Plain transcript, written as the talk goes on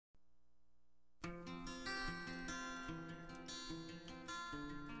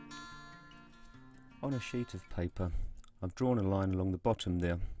On a sheet of paper, I've drawn a line along the bottom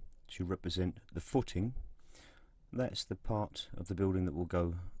there to represent the footing. That's the part of the building that will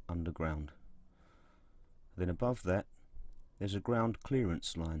go underground. Then above that, there's a ground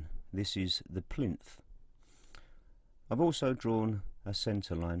clearance line. This is the plinth. I've also drawn a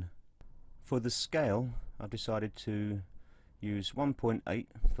centre line. For the scale, I've decided to use 1.8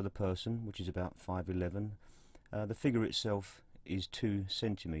 for the person, which is about 5'11". The figure itself is 2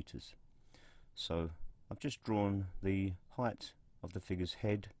 centimetres. So I've just drawn the height of the figure's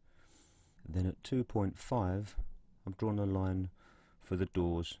head. Then at 2.5 I've drawn a line for the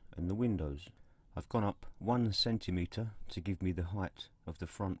doors and the windows. I've gone up 1 centimetre to give me the height of the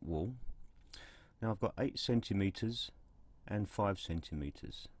front wall. Now I've got 8 centimetres and 5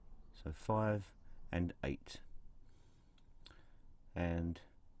 centimetres, so 5 and 8, and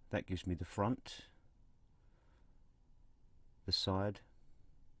that gives me the front, the side,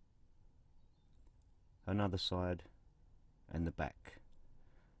 another side, and the back.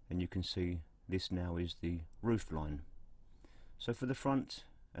 And you can see this now is the roof line. So for the front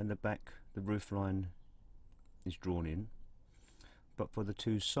and the back, the roof line is drawn in, but for the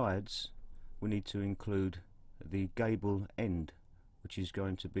two sides we need to include the gable end, which is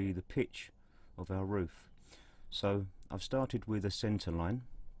going to be the pitch of our roof. So I've started with a centre line,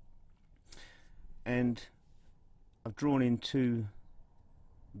 and I've drawn in two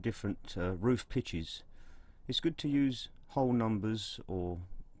different roof pitches. It's good to use whole numbers or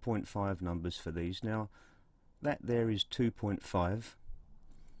 0.5 numbers for these. Now that there is 2.5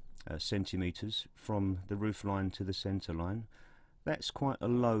 centimetres from the roof line to the centre line. That's quite a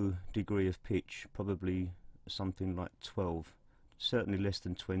low degree of pitch, probably something like 12, certainly less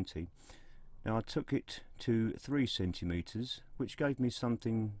than 20. Now I took it to 3 centimetres, which gave me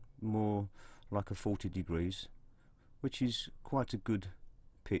something more like a 40 degrees, which is quite a good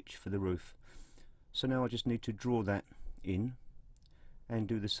pitch for the roof. So now I just need to draw that in and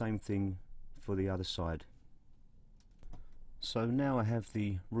do the same thing for the other side. So now I have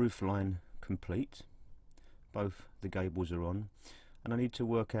the roof line complete. Both the gables are on, and I need to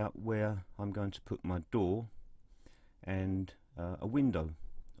work out where I'm going to put my door and a window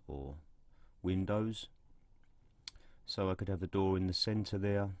or windows. So I could have the door in the centre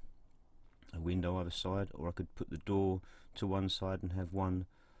there, a window either side, or I could put the door to one side and have one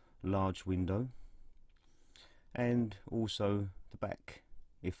large window, and also the back,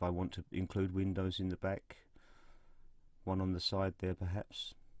 if I want to include windows in the back, one on the side there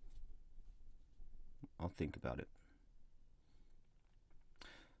perhaps. I'll think about it.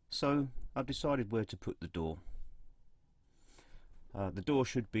 So I've decided where to put the door. The door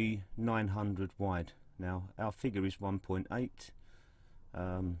should be 900 wide. Now our figure is 1.8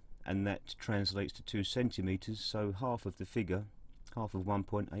 and that translates to 2 centimetres, so half of the figure, half of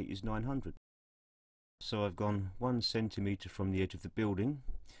 1.8 is 900. So I've gone 1 centimetre from the edge of the building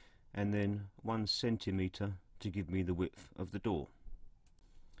and then 1 centimetre to give me the width of the door.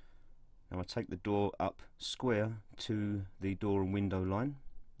 Now I take the door up square to the door and window line,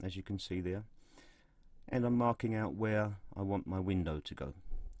 as you can see there, and I'm marking out where I want my window to go.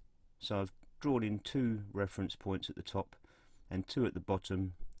 So I've drawn in 2 reference points at the top and 2 at the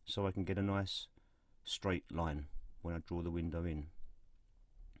bottom, so I can get a nice straight line when I draw the window in.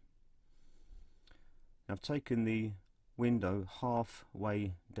 Now I've taken the window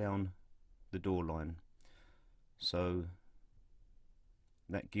halfway down the door line, so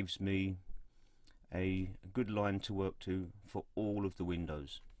that gives me a good line to work to for all of the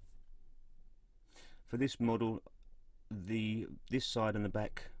windows. For this model, this side and the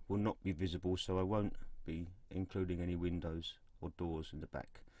back will not be visible, so I won't be including any windows or doors in the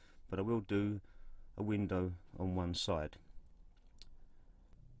back, but I will do a window on one side.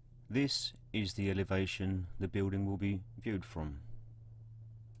 This is the elevation the building will be viewed from.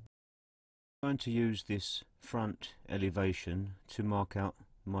 I'm going to use this front elevation to mark out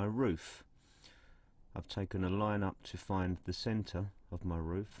my roof. I've taken a line up to find the centre of my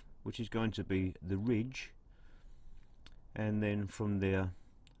roof, which is going to be the ridge, and then from there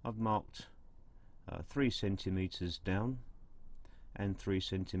I've marked 3 centimetres down and 3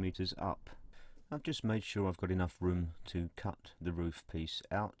 centimetres up. I've just made sure I've got enough room to cut the roof piece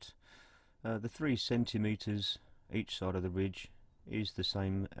out. The 3 centimetres each side of the ridge is the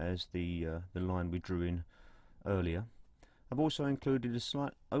same as the line we drew in earlier. I've also included a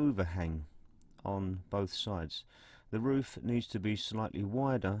slight overhang on both sides. The roof needs to be slightly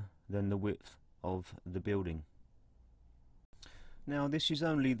wider than the width of the building. Now this is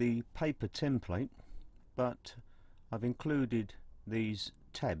only the paper template, but I've included these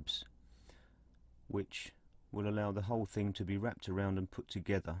tabs which will allow the whole thing to be wrapped around and put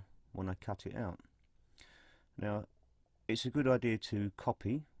together when I cut it out. Now it's a good idea to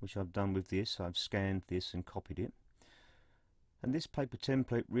copy, which I've done with this. I've scanned this and copied it. And this paper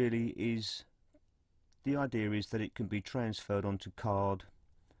template really is, the idea is that it can be transferred onto card,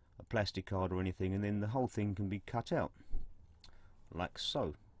 a plastic card or anything, and then the whole thing can be cut out, like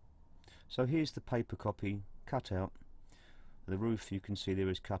so. So here's the paper copy cut out. The roof, you can see there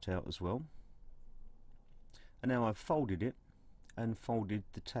is cut out as well. And now I've folded it and folded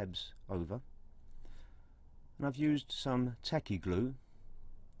the tabs over. And I've used some tacky glue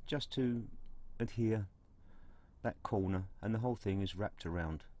just to adhere that corner, and the whole thing is wrapped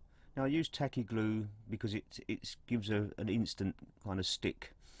around. Now I use tacky glue because it gives an instant kind of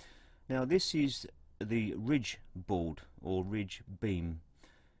stick. Now this is the ridge board or ridge beam.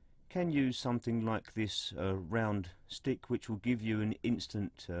 Can use something like this round stick which will give you an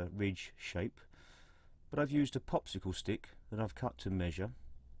instant ridge shape, but I've used a popsicle stick that I've cut to measure,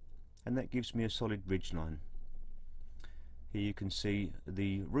 and that gives me a solid ridge line. Here you can see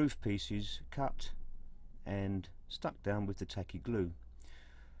the roof pieces cut and stuck down with the tacky glue.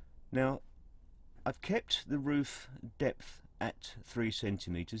 Now I've kept the roof depth at 3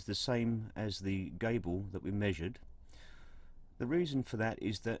 centimeters, the same as the gable that we measured. The reason for that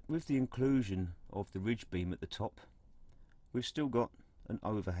is that with the inclusion of the ridge beam at the top, we've still got an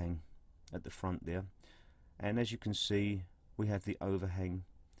overhang at the front there, and as you can see we have the overhang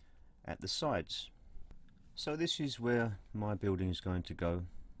at the sides. So this is where my building is going to go,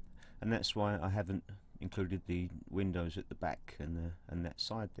 and that's why I haven't included the windows at the back and that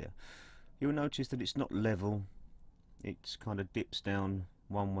side there. You'll notice that it's not level, it kind of dips down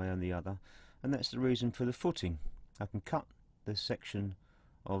one way and the other, and that's the reason for the footing. I can cut the section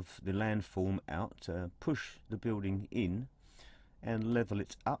of the landform out, push the building in and level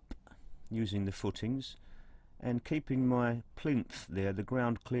it up using the footings, and keeping my plinth there, the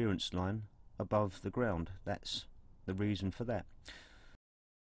ground clearance line, above the ground. That's the reason for that.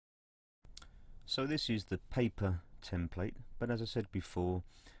 So this is the paper template, but as I said before,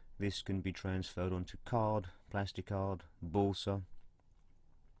 this can be transferred onto card, plastic card, balsa.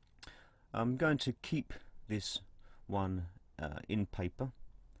 I'm going to keep this one in paper,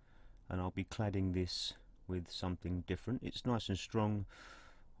 and I'll be cladding this with something different. It's nice and strong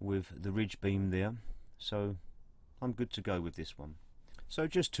with the ridge beam there, so I'm good to go with this one. So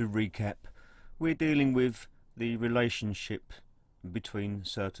just to recap, we're dealing with the relationship between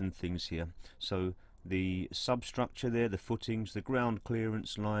certain things here. So the substructure there, the footings, the ground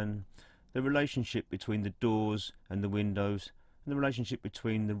clearance line, the relationship between the doors and the windows, and the relationship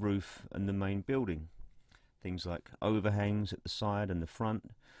between the roof and the main building. Things like overhangs at the side and the front,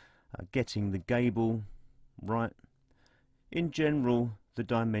 getting the gable right. In general, the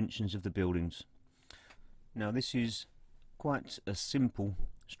dimensions of the buildings. Now this is quite a simple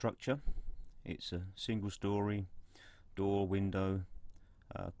structure. It's a single story, door, window,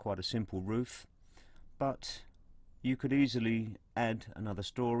 quite a simple roof, but you could easily add another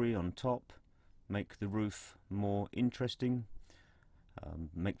story on top, make the roof more interesting,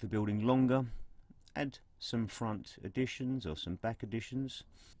 make the building longer, add some front additions or some back additions.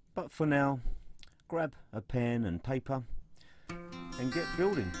 But for now, grab a pen and paper and get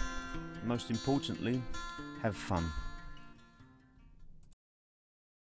building. Most importantly, have fun.